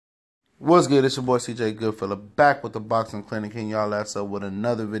What's good? It's your boy CJ Goodfella back with the Boxing Clinic, and y'all that's up with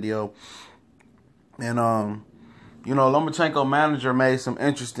another video. And Lomchenko manager made some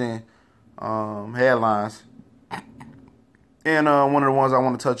interesting headlines, and one of the ones I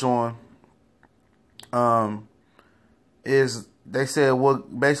want to touch on is they said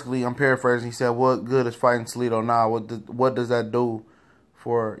basically I'm paraphrasing. He said, "What good is fighting Salido now? What does that do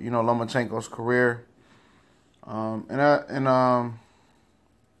for Lomachenko's career?"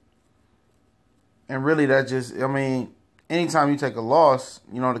 And really, that just, anytime you take a loss,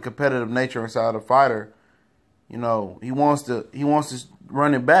 the competitive nature inside a fighter, he wants to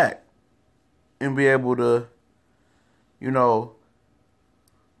run it back and be able to, get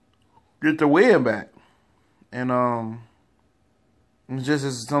the win back. And it's just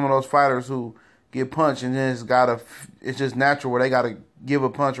as some of those fighters who get punched and then it's just natural where they gotta give a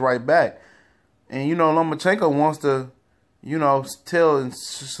punch right back. And Lomachenko wants to, tell and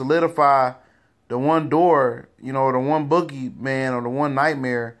solidify the one door, the one boogie man or the one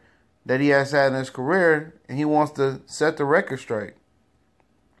nightmare that he has had in his career, and he wants to set the record straight.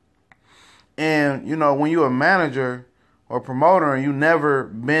 And, when you're a manager or promoter and you've never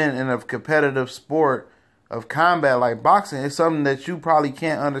been in a competitive sport of combat like boxing, it's something that you probably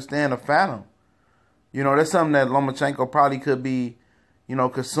can't understand or fathom. That's something that Lomachenko probably could be,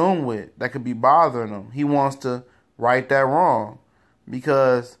 consumed with, that could be bothering him. He wants to right that wrong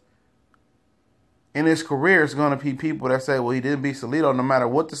because in his career, it's going to be people that say, well, he didn't beat Salido no matter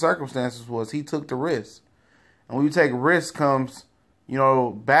what the circumstances was. He took the risk. And when you take risks comes,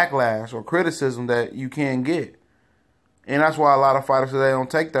 backlash or criticism that you can't get. And that's why a lot of fighters today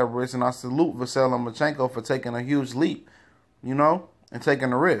don't take that risk. And I salute Vasyl Lomachenko for taking a huge leap, and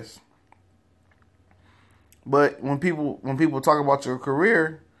taking the risk. But when people talk about your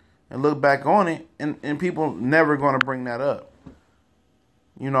career and look back on it, and people never going to bring that up,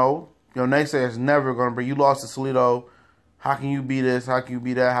 Your naysayers never going to bring, you lost to Salido. How can you be this? How can you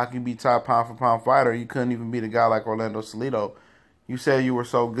be that? How can you be top pound for pound fighter? You couldn't even beat a guy like Orlando Salido. You said you were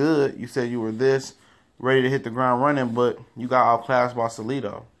so good. You said you were this, ready to hit the ground running, but you got outclassed by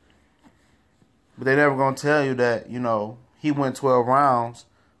Salido. But they never going to tell you that, he went 12 rounds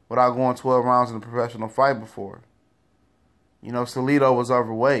without going 12 rounds in a professional fight before. Salido was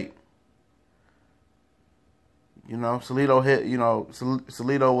overweight. Salido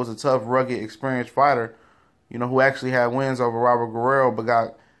was a tough, rugged, experienced fighter, who actually had wins over Robert Guerrero but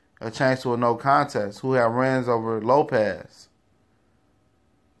got a chance to a no contest, who had wins over Lopez.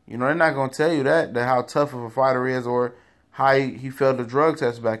 They're not going to tell you that how tough of a fighter he is or how he failed the drug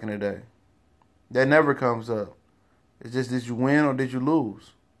test back in the day. That never comes up. It's just, did you win or did you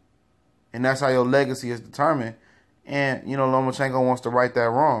lose? And that's how your legacy is determined. And, Lomachenko wants to right that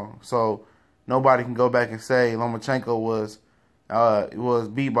wrong. So nobody can go back and say Lomachenko was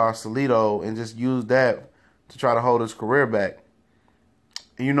beat by Salido and just use that to try to hold his career back.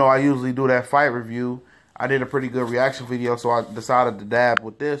 And I usually do that fight review. I did a pretty good reaction video, so I decided to dab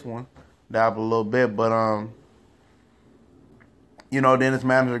with this one. Dab a little bit, but then his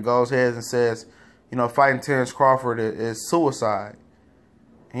manager goes ahead and says, fighting Terrence Crawford is suicide.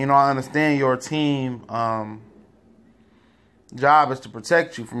 And, I understand your team job is to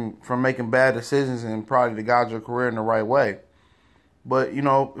protect you from making bad decisions and probably to guide your career in the right way. But, if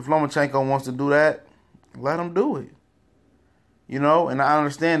Lomachenko wants to do that, let him do it. And I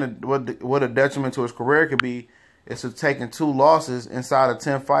understand that what a detriment to his career could be is to taking 2 losses inside of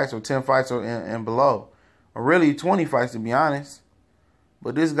 10 fights or 10 fights and below. Or really 20 fights, to be honest.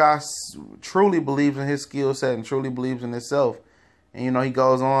 But this guy truly believes in his skill set and truly believes in himself. And, he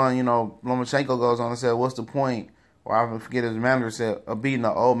goes on, Lomachenko goes on and said, what's the point? Or I forget his manager said, of beating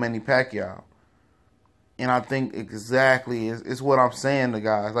the old Manny Pacquiao. And I think exactly it's what I'm saying to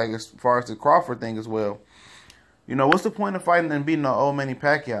guys, like as far as the Crawford thing as well. What's the point of fighting and beating the old Manny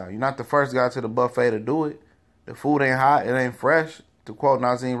Pacquiao? You're not the first guy to the buffet to do it. The food ain't hot, it ain't fresh, to quote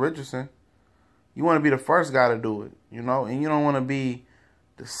Nazim Richardson. You want to be the first guy to do it, and you don't want to be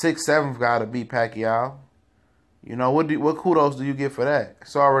the 6th, 7th guy to beat Pacquiao. What kudos do you get for that?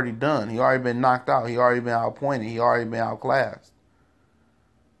 It's already done. He already been knocked out. He already been outpointed. He already been outclassed.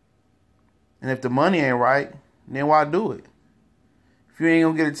 And if the money ain't right, then why do it? If you ain't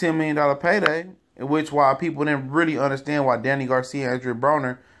going to get a $10 million payday, in which why people didn't really understand why Danny Garcia and Adrian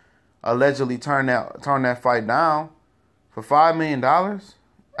Broner allegedly turned that fight down for $5 million?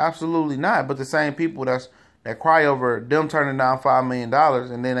 Absolutely not. But the same people that cry over them turning down $5 million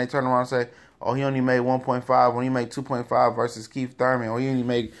and then they turn around and say, oh, he only made 1.5 when he made 2.5 versus Keith Thurman, or he only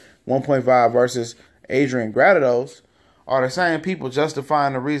made 1.5 versus Adrian Granados, are the same people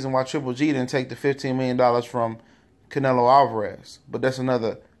justifying the reason why Triple G didn't take the $15 million from Canelo Alvarez. But that's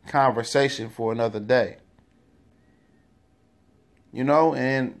another conversation for another day. You know,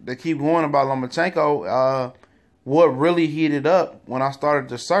 and they keep going about Lomachenko. What really heated up when I started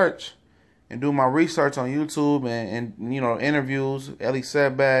to search and do my research on YouTube and you know, interviews, Ellie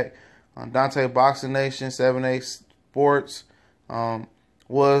Setback, Dante Boxing Nation, 7A Sports,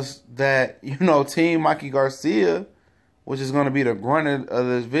 was that, you know, Team Mikey Garcia, which is going to be the grunt of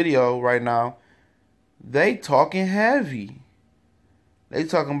this video right now, they talking heavy. They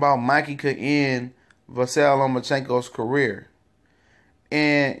talking about Mikey could end Vasyl Lomachenko's career.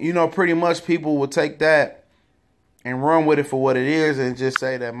 And, you know, pretty much people will take that and run with it for what it is and just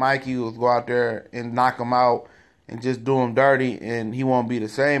say that Mikey will go out there and knock him out and just do him dirty and he won't be the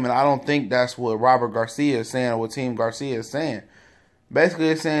same. And I don't think that's what Robert Garcia is saying or what Team Garcia is saying. Basically,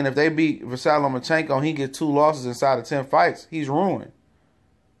 it's saying if they beat Vasyl Lomachenko and he gets 2 losses inside of 10 fights, he's ruined.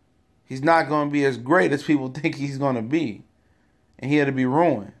 He's not going to be as great as people think he's going to be. And he had to be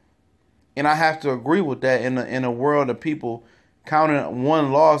ruined. And I have to agree with that in a world of people counting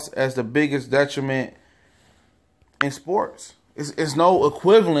one loss as the biggest detriment in sports. It's no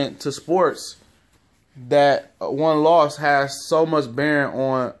equivalent to sports that one loss has so much bearing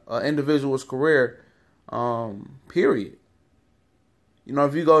on an individual's career, period. You know,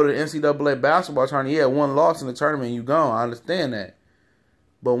 if you go to the NCAA basketball tournament, yeah, one loss in the tournament, you gone. I understand that.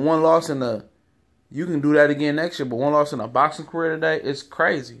 But one loss in the, you can do that again next year, but one loss in a boxing career today, it's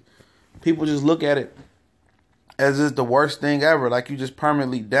crazy. People just look at it as it's the worst thing ever, like you just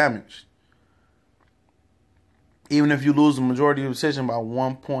permanently damaged. Even if you lose the majority of the decision by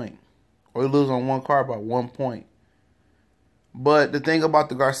 1 point, or you lose on one card by 1 point. But the thing about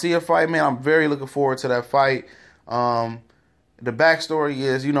the Garcia fight, man, I'm very looking forward to that fight. The backstory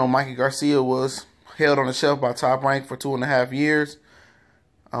is, you know, Mikey Garcia was held on the shelf by Top Rank for 2.5 years.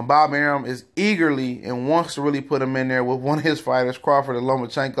 Bob Arum is eagerly and wants to really put him in there with one of his fighters, Crawford and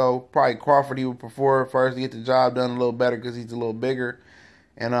Lomachenko. Probably Crawford he would prefer first to get the job done a little better because he's a little bigger.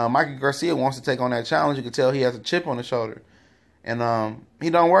 And Mikey Garcia wants to take on that challenge. You can tell he has a chip on his shoulder. And he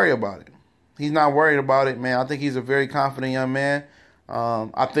don't worry about it. He's not worried about it, man. I think he's a very confident young man.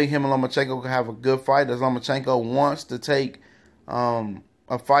 I think him and Lomachenko can have a good fight. Does Lomachenko wants to take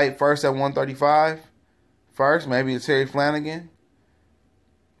a fight first at 135? First, maybe it's Terry Flanagan.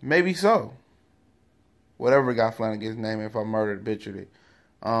 Maybe so. Whatever got Flanagan's name, if I murdered, butchered it.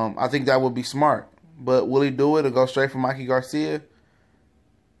 I think that would be smart. But will he do it or go straight for Mikey Garcia?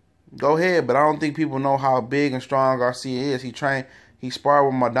 Go ahead, but I don't think people know how big and strong Garcia is. He sparred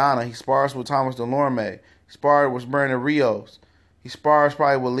with Madonna. He spars with Thomas Delorme. He sparred with Brandon Rios. He spars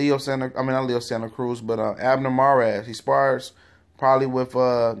probably with not Santa Cruz, but Abner Mares. He spars probably with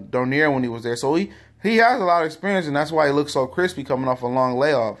Donier when he was there. So he has a lot of experience, and that's why he looks so crispy coming off a long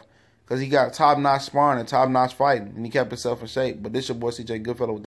layoff. Because he got top-notch sparring and top-notch fighting, and he kept himself in shape. But this your boy, CJ Goodfellow.